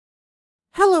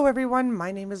Hello everyone, my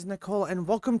name is Nicole and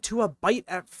welcome to A Bite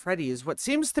at Freddy's, what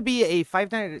seems to be a Five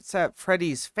Nights at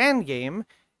Freddy's fan game,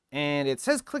 and it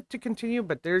says click to continue,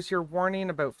 but there's your warning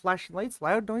about flashing lights,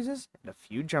 loud noises, and a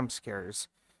few jump scares.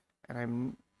 And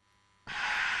I'm...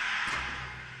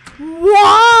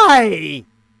 Why?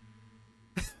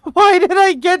 Why did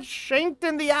I get shanked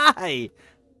in the eye?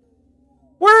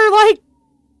 We're like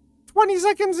 20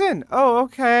 seconds in. Oh,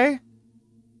 okay.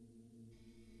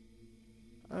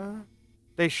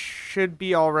 They should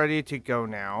be all ready to go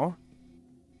now.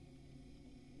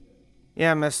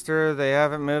 Yeah, mister, they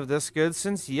haven't moved this good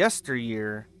since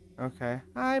yesteryear. Okay.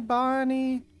 Hi,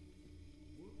 Bonnie.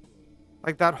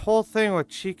 Like that whole thing with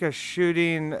Chica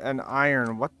shooting an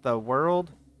iron. What the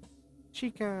world?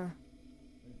 Chica.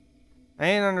 I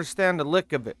ain't understand a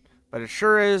lick of it, but it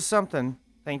sure is something.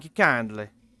 Thank you kindly.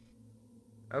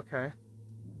 Okay.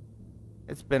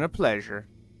 It's been a pleasure.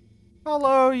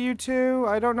 Hello, you two.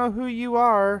 I don't know who you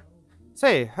are.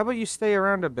 Say, how about you stay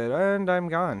around a bit, and I'm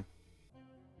gone.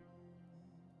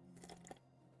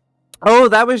 Oh,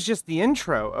 that was just the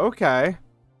intro. Okay.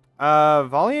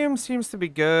 Volume seems to be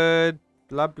good.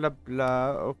 Blah, blah,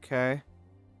 blah. Okay.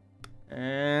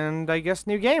 And I guess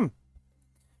new game.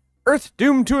 Earth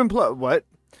doomed to implode. What?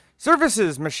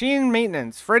 Services, machine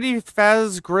maintenance. Freddy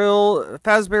Fazbear's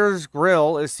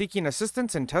Grill is seeking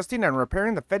assistance in testing and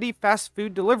repairing the Freddy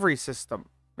Fast-Food Delivery system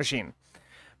machine.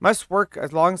 Must work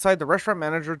alongside the restaurant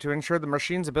manager to ensure the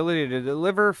machine's ability to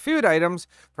deliver food items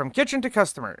from kitchen to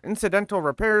customer. Incidental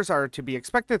repairs are to be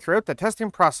expected throughout the testing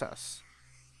process.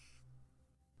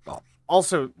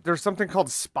 Also, there's something called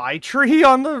Spy Tree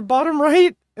on the bottom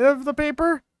right of the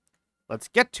paper. Let's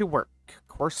get to work.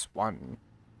 Course 1.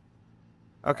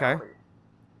 Okay. Howdy.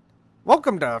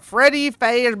 Welcome to Freddy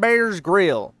Fazbear's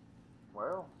Grill.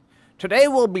 Well, Today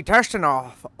we'll be testing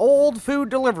our old food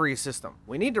delivery system.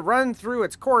 We need to run through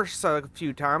its course a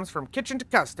few times from kitchen to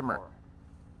customer.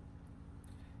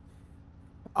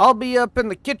 I'll be up in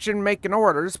the kitchen making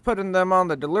orders, putting them on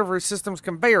the delivery system's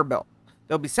conveyor belt.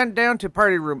 They'll be sent down to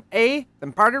party room A,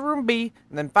 then party room B,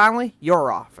 and then finally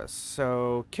your office.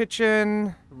 So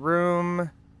kitchen, room,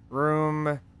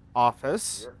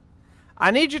 office. yep. I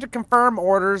need you to confirm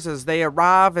orders as they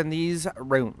arrive in these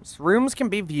rooms. Rooms can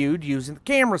be viewed using the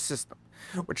camera system,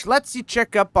 which lets you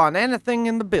check up on anything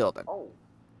in the building. Oh,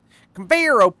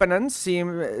 Conveyor openings seen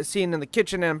in the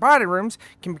kitchen and party rooms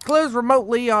can be closed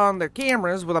remotely on their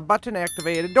cameras with a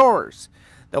button-activated doors.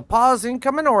 They'll pause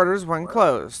incoming orders when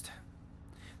closed.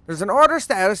 There's an order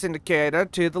status indicator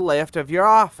to the left of your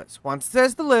office. Once it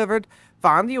says delivered,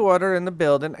 find the order in the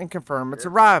building and confirm its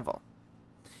arrival.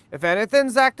 If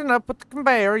anything's acting up with the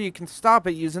conveyor, you can stop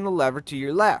it using the lever to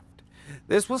your left.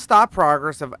 This will stop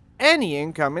progress of any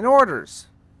incoming orders.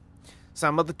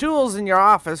 Some of the tools in your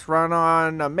office run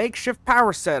on a makeshift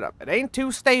power setup. It ain't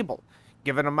too stable.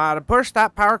 Given a mighty push,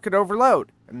 that power could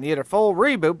overload and need a full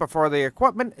reboot before the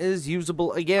equipment is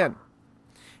usable again.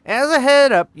 As a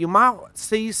head up, you might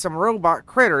see some robot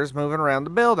critters moving around the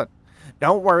building.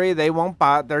 Don't worry, they won't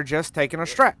bite, they're just taking a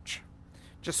stretch.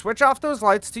 Just switch off those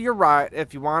lights to your right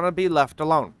if you want to be left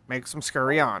alone. Make some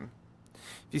scurry on.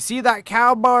 If you see that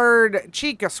cowbird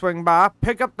Chica swing by,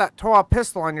 pick up that toy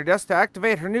pistol on your desk to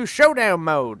activate her new showdown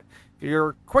mode. If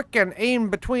you're quick and aim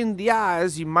between the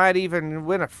eyes, you might even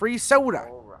win a free soda.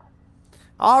 all right.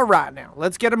 Alright now,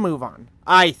 let's get a move on.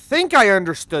 I think I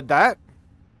understood that.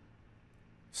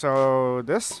 So,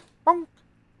 this? Bonk.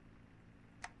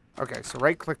 Okay, so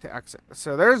right click to exit.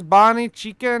 So there's Bonnie,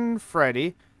 Chica, and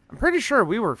Freddy. I'm pretty sure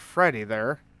we were Freddy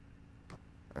there.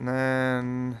 And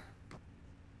then...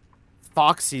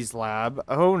 Foxy's lab.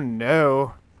 Oh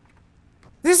no.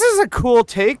 This is a cool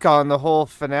take on the whole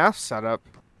FNAF setup.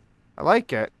 I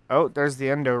like it. Oh, there's the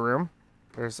endo room.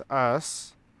 There's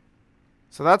us.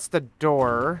 So that's the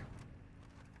door.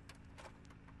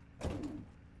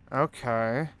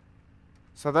 Okay.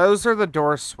 So those are the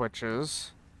door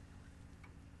switches.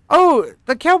 Oh,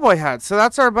 the cowboy hat. So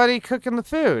that's our buddy cooking the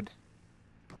food.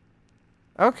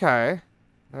 Okay.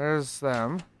 There's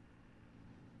them.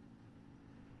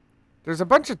 There's a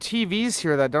bunch of TVs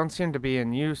here that don't seem to be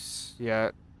in use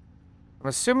yet. I'm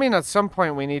assuming at some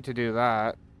point we need to do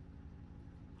that.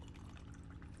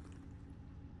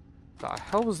 The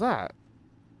hell was that?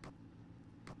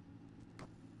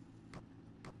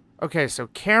 Okay, so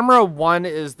camera 1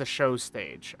 is the show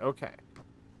stage. Okay.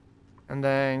 And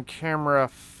then camera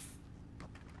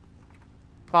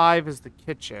 5 is the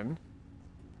kitchen.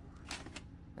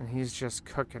 And he's just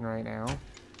cooking right now.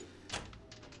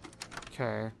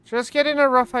 Okay. Just getting a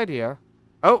rough idea.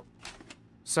 Oh!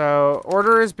 So,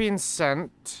 order is being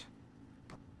sent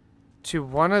to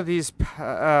one of these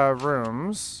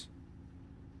rooms.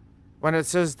 When it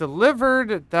says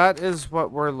delivered, that is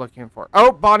what we're looking for.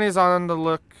 Oh, Bonnie's on the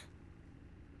look.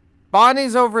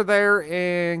 Bonnie's over there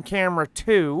in camera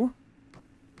 2.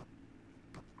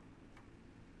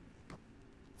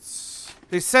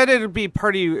 They said it would be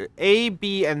party A,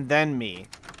 B, and then me.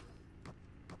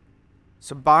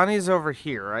 So Bonnie's over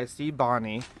here. I see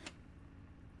Bonnie.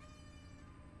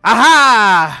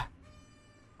 Aha!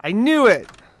 I knew it.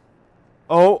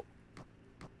 Oh.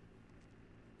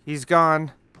 He's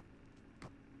gone.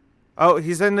 Oh,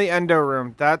 he's in the endo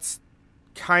room. That's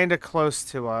kind of close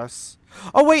to us.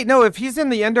 Oh, wait, no. If he's in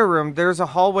the endo room, there's a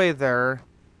hallway there.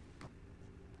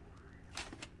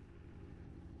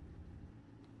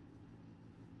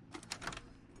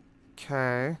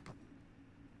 Okay.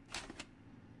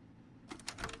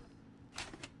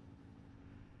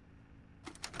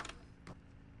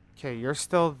 Okay, you're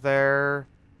still there.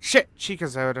 Shit,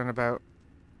 Chica's out and about.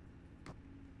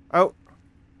 Oh.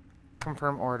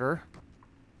 Confirm order.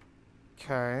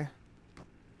 Okay.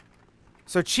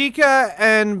 So Chica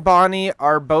and Bonnie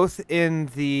are both in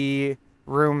the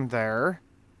room there.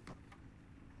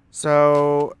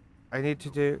 So I need to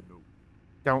do...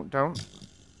 Don't.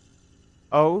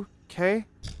 Okay.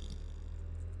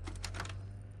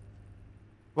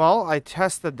 Well, I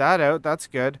tested that out. That's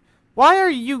good. Why are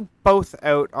you both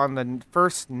out on the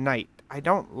first night? I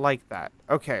don't like that.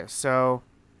 Okay, so...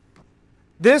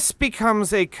 This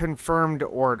becomes a confirmed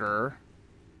order.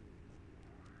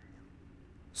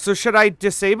 So should I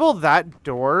disable that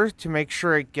door to make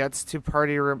sure it gets to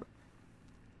party room?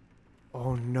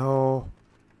 Oh no.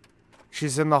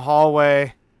 She's in the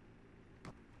hallway.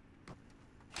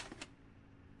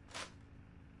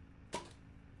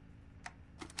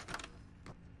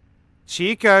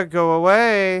 Chica, go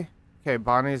away. Okay,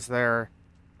 Bonnie's there.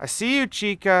 I see you,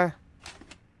 Chica.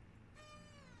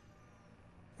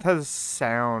 The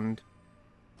sound.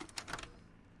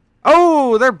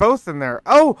 Oh, they're both in there.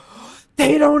 Oh,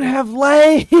 they don't have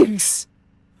legs.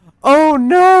 Oh,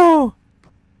 no.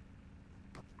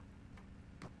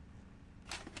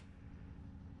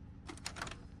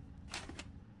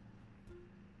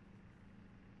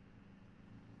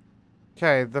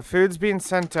 Okay, the food's being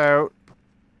sent out.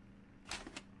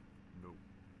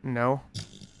 No.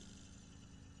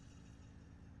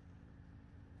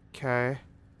 Okay.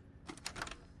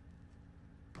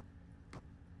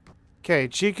 Okay,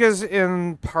 Chica's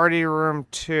in party room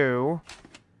 2.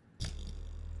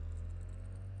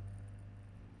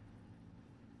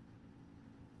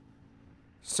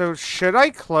 So should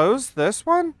I close this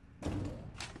one?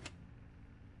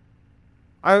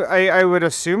 I would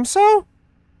assume so?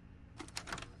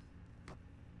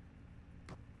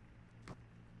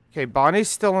 Okay, Bonnie's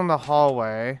still in the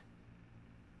hallway.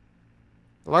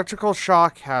 Electrical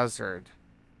shock hazard.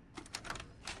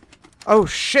 Oh,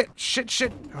 shit.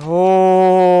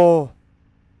 Oh.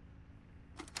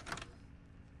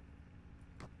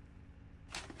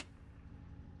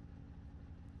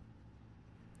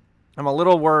 I'm a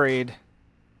little worried.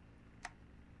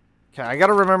 Okay, I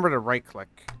gotta remember to right-click.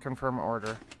 Confirm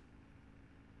order.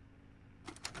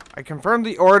 I confirmed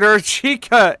the order.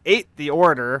 Chica ate the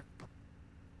order.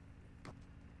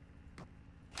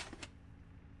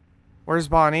 Where's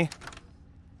Bonnie?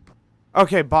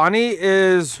 Okay, Bonnie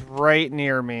is right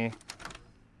near me.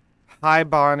 Hi,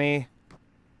 Bonnie.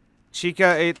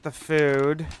 Chica ate the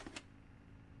food.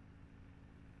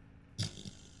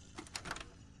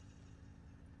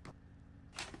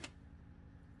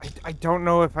 I don't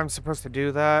know if I'm supposed to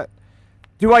do that.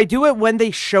 Do I do it when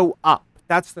they show up?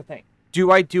 That's the thing.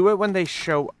 Do I do it when they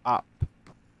show up?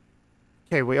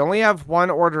 Okay, we only have one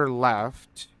order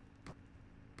left.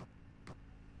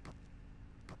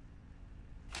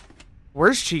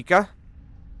 Where's Chica?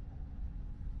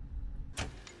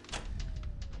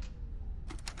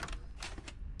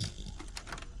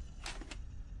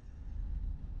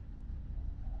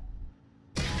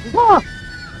 Ah!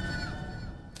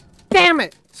 Damn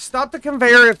it! Stop the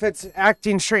conveyor if it's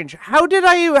acting strange. How would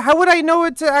I know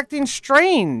it's acting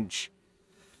strange?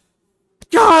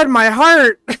 God, my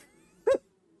heart!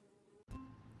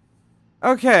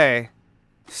 Okay.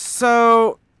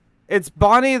 So... It's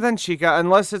Bonnie, then Chica,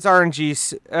 unless it's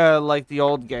RNG, like the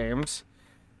old games.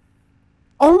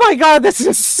 Oh my god, this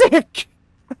is sick!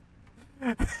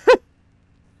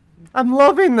 I'm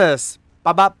loving this.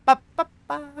 Ba -ba -ba -ba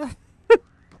 -ba.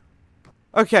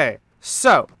 Okay,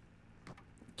 so.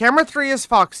 Camera 3 is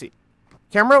Foxy.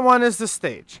 Camera 1 is the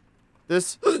stage.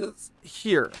 This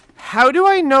here. How do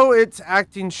I know it's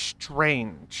acting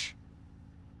strange?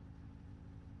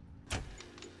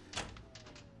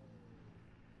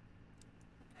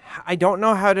 I don't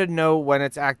know how to know when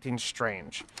it's acting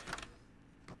strange.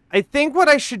 I think what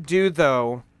I should do,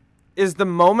 though, is the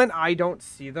moment I don't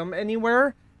see them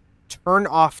anywhere, turn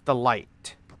off the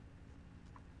light.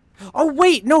 Oh,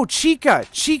 wait, no, Chica.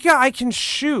 Chica, I can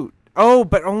shoot. Oh,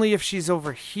 but only if she's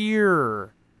over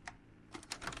here.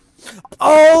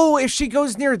 Oh, if she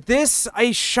goes near this,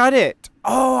 I shut it.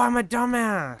 Oh, I'm a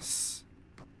dumbass.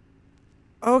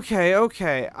 Okay,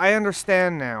 okay. I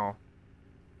understand now.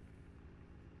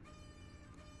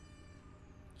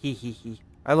 Hee hee hee.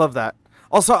 I love that.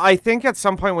 Also, I think at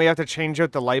some point we have to change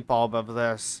out the light bulb of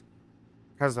this.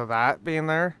 Because of that being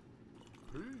there.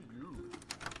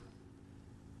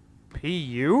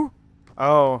 P.U.?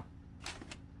 Oh.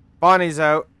 Bonnie's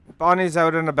out. Bonnie's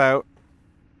out and about.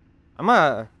 I'm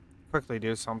gonna quickly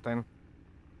do something.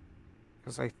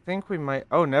 Because I think we might...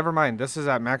 Oh, never mind. This is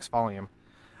at max volume.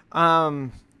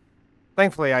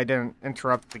 Thankfully, I didn't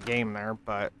interrupt the game there,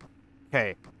 but...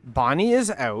 Okay. Bonnie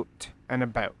is out and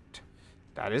about.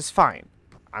 That is fine.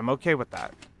 I'm okay with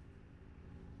that.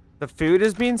 The food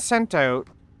is being sent out.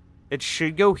 It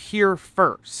should go here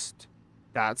first.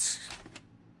 That's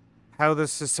how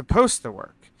this is supposed to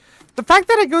work. The fact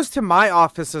that it goes to my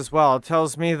office as well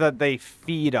tells me that they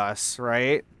feed us,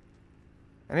 right?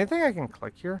 Anything I can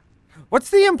click here? What's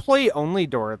the employee-only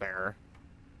door there?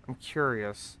 I'm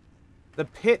curious. The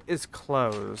pit is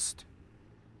closed.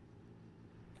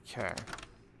 Okay.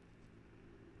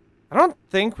 I don't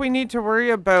think we need to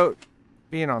worry about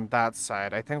being on that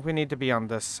side. I think we need to be on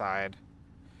this side.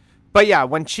 But yeah,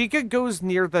 when Chica goes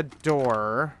near the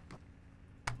door...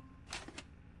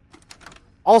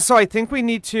 Also, I think we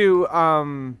need to,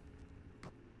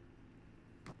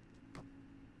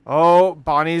 Oh,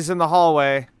 Bonnie's in the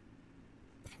hallway.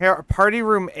 Party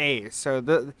room A.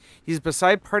 So he's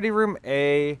beside party room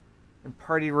A and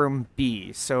party room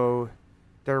B. So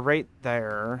they're right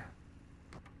there.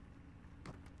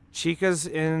 Chica's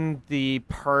in the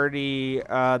party,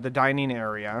 the dining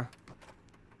area.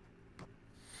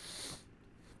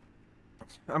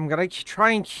 I'm gonna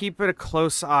try and keep a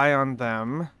close eye on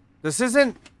them. This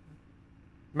isn't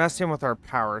messing with our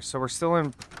power, so we're still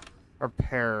in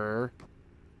repair.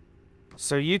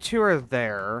 So you two are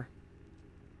there.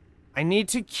 I need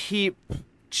to keep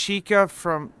Chica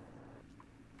from...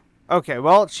 Okay,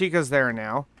 well, Chica's there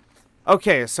now.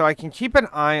 Okay, so I can keep an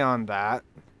eye on that.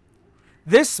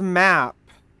 This map...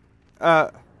 Okay,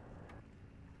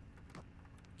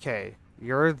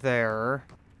 you're there.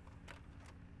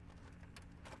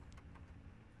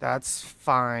 That's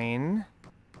fine.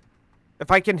 If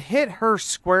I can hit her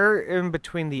square in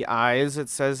between the eyes, it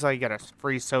says I get a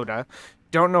free soda.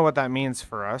 Don't know what that means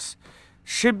for us.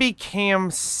 Should be cam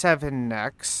 7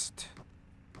 next.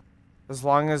 As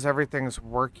long as everything's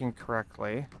working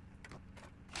correctly.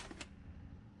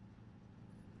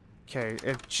 Okay,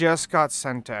 it just got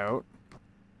sent out.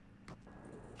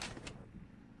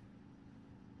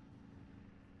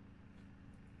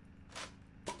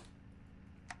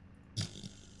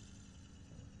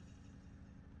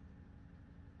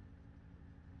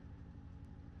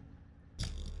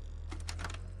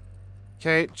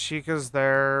 Okay, Chica's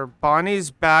there. Bonnie's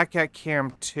back at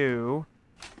cam 2.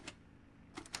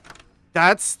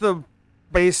 That's the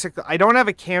basic... I don't have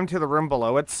a cam to the room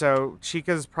below it, so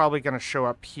Chica's probably going to show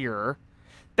up here.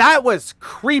 That was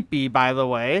creepy, by the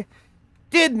way.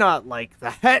 Did not like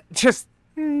that. Just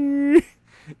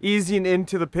easing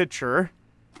into the picture.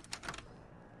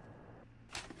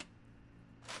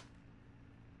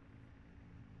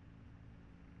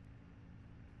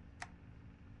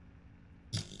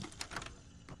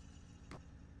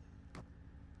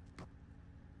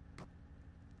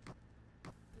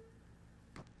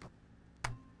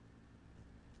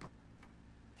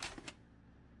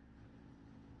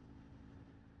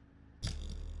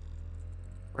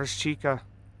 Where's Chica?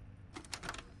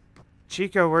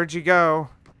 Chica, where'd you go?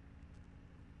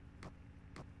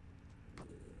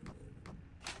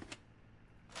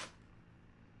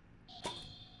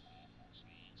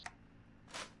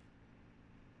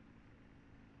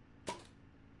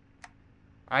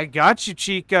 I got you,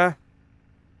 Chica.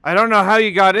 I don't know how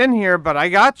you got in here, but I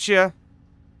got you. Yeah,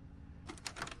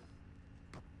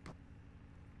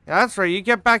 that's right. You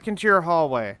get back into your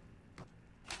hallway.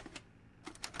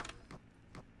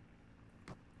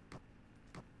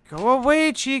 Go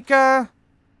away, Chica.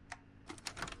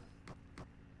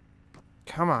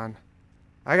 Come on.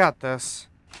 I got this.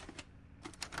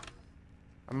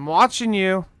 I'm watching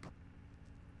you.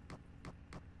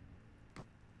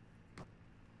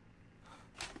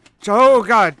 Oh,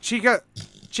 God.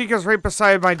 Chica's right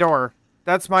beside my door.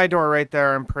 That's my door right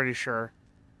there, I'm pretty sure.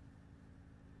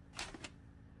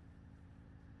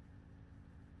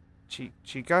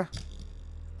 Chica?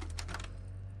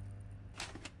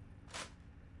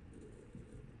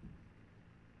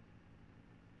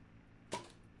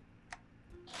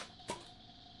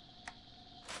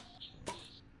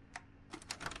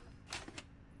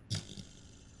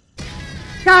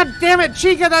 God damn it,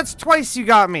 Chica, that's twice you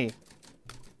got me.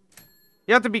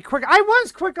 You have to be quick. I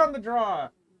was quick on the draw.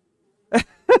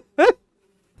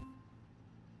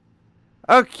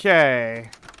 Okay.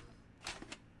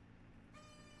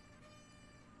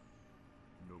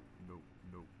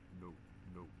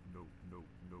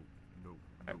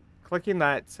 Clicking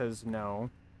that says no.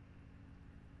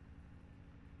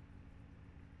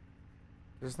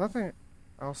 There's nothing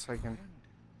else I can...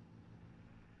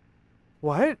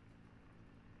 What?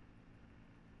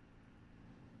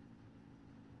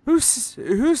 Who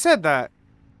said that?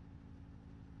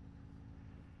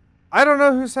 I don't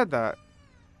know who said that.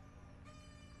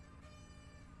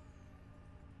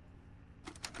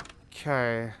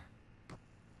 Okay.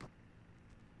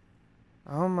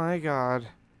 Oh my god.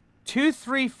 2,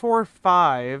 3, 4,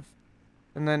 5,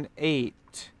 and then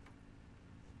 8.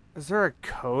 Is there a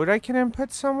code I can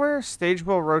input somewhere? Stage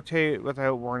will rotate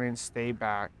without warning. Stay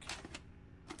back.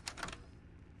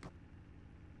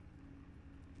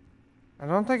 I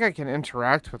don't think I can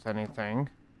interact with anything.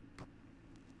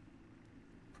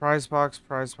 Prize box,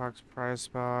 prize box, prize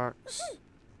box.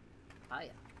 Hiya,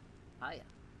 hiya,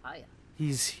 hiya.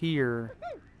 He's here.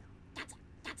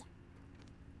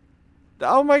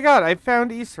 Oh my god, I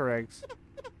found Easter eggs.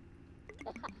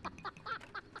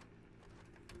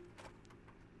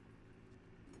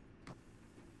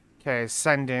 Okay,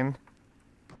 sending.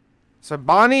 So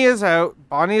Bonnie is out.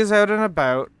 Bonnie is out and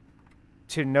about.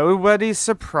 To nobody's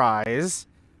surprise.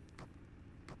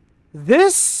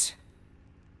 This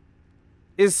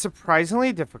is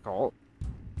surprisingly difficult.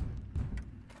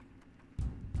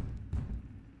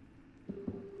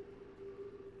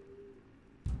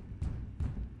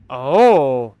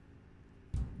 Oh.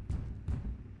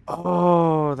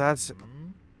 Oh, that's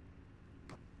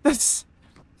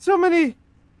so many.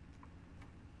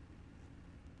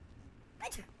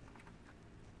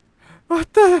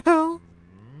 What the hell?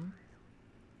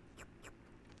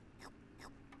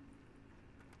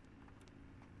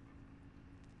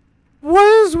 What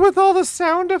is with all the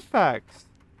sound effects?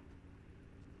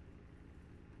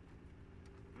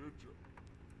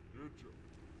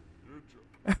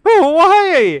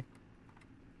 Why?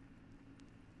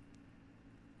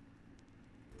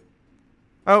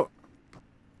 Oh.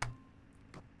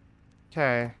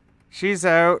 Okay. She's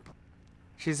out.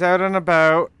 She's out and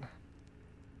about.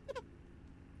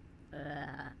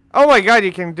 Oh my god,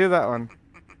 you can do that one.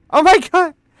 Oh my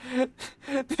god!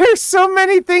 There's so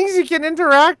many things you can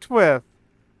interact with.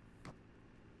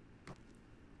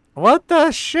 What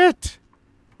the shit?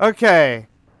 Okay.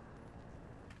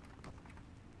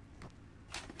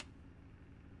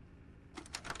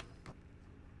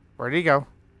 Where'd he go?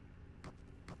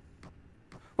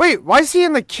 Wait, why is he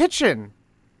in the kitchen?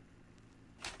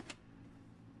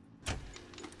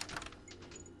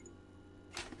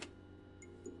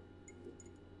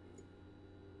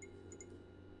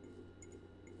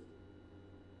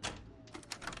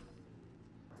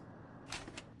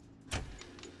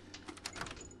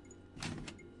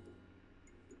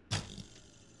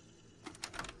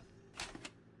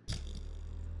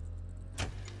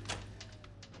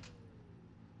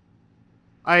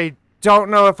 I don't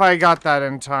know if I got that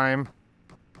in time.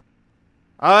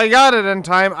 I got it in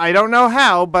time. I don't know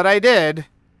how, but I did.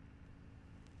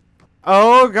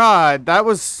 Oh god, that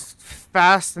was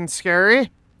fast and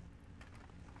scary.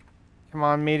 Come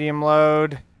on, medium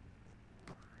load.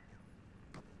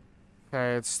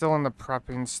 Okay, it's still in the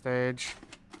prepping stage.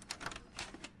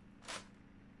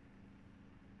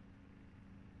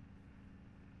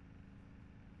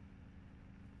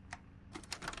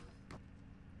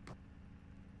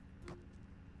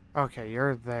 Okay,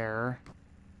 you're there.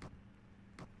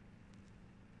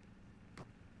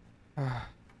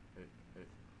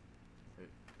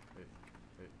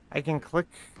 I can click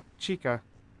Chica.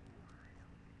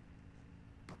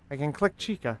 I can click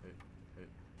Chica.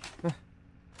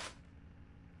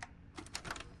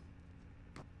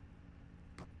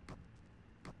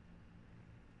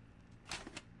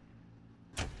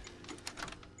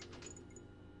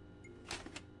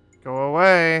 Go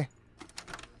away.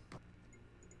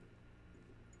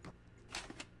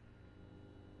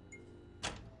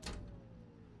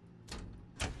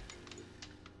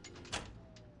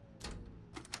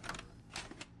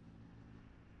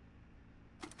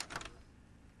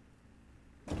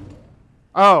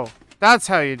 Oh, that's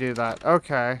how you do that.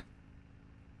 Okay.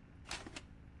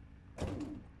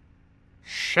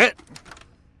 Shit.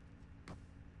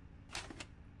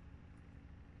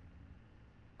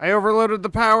 I overloaded the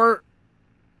power.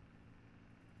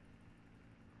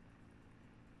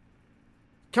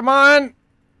 Come on.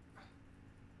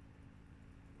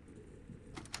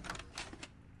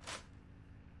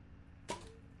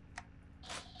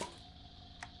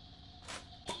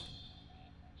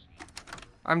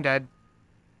 I'm dead.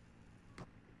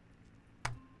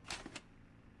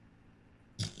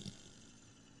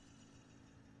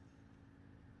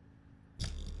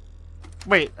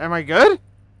 Wait, am I good?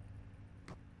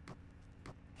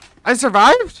 I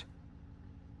survived?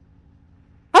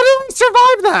 How did I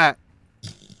survive that?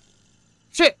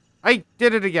 Shit, I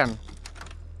did it again.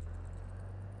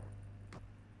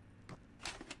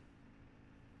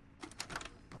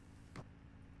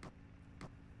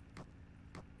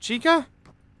 Chica?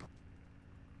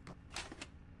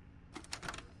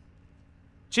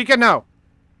 Chica, no.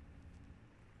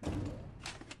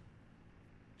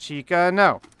 Chica,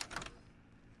 no.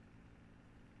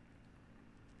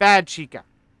 Bad Chica.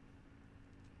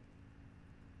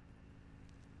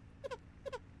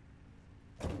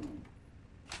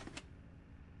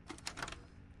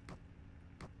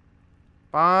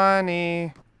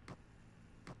 Bonnie.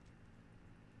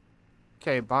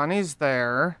 Okay, Bonnie's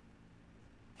there.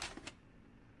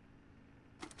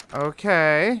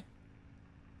 Okay.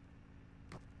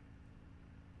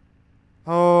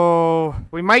 Oh,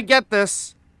 we might get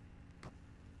this.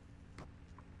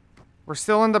 We're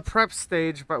still in the prep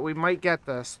stage, but we might get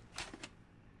this.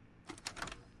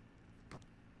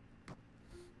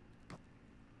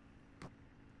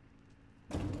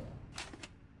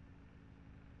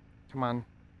 Come on.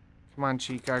 Come on,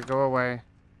 Chica, go away.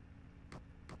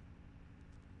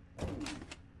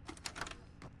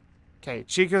 Okay,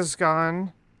 Chica's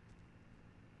gone.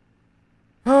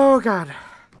 Oh, God.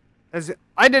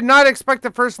 I did not expect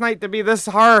the first night to be this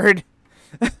hard.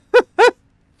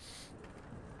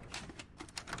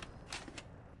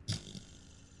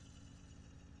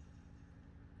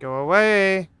 Go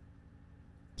away.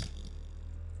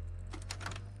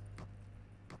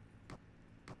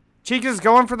 Chica's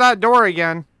going for that door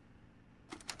again.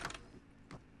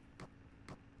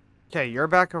 Okay, you're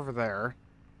back over there.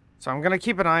 So I'm gonna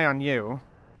keep an eye on you.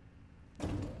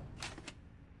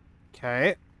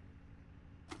 Okay.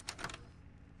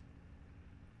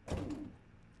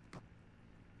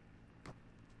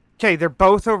 Okay, they're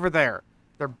both over there.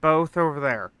 They're both over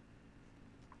there.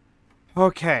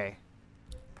 Okay.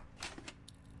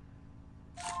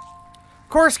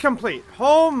 Course complete.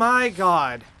 Oh my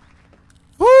god.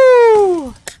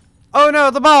 Woo! Oh no,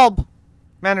 the bulb!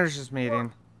 Manager's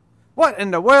meeting. What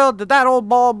in the world did that old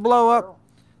bulb blow up?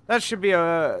 That should be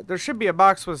a... There should be a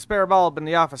box with a spare bulb in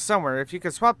the office somewhere. If you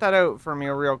could swap that out for me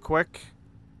real quick.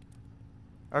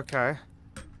 Okay.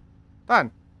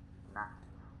 Done.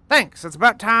 Thanks. It's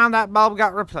about time that bulb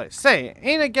got replaced. Say,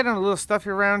 ain't it getting a little stuffy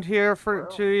around here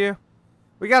to you?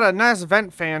 We got a nice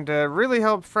vent fan to really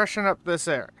help freshen up this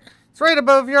air. It's right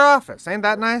above your office. Ain't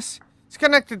that nice? It's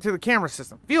connected to the camera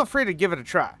system. Feel free to give it a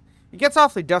try. It gets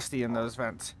awfully dusty in those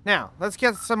vents. Now, let's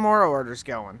get some more orders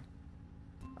going.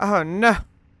 Oh, no.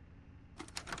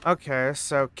 Okay,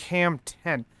 so cam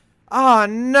 10. Oh,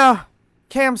 no.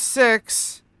 Cam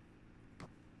 6.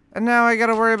 And now I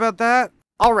gotta worry about that.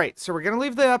 Alright, so we're gonna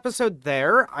leave the episode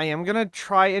there. I am gonna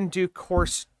try and do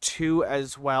course 2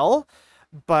 as well,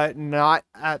 but not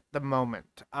at the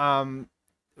moment.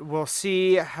 We'll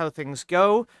see how things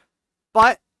go.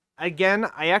 But, again,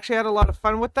 I actually had a lot of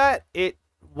fun with that. It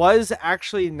was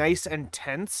actually nice and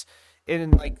tense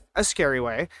in, like, a scary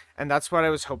way. And that's what I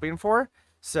was hoping for.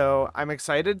 So, I'm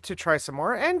excited to try some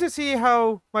more and to see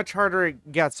how much harder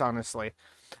it gets, honestly.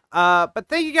 But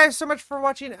thank you guys so much for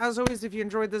watching. As always, if you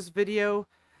enjoyed this video,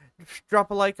 drop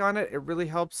a like on it. It really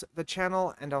helps the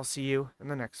channel. And I'll see you in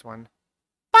the next one.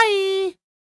 Bye!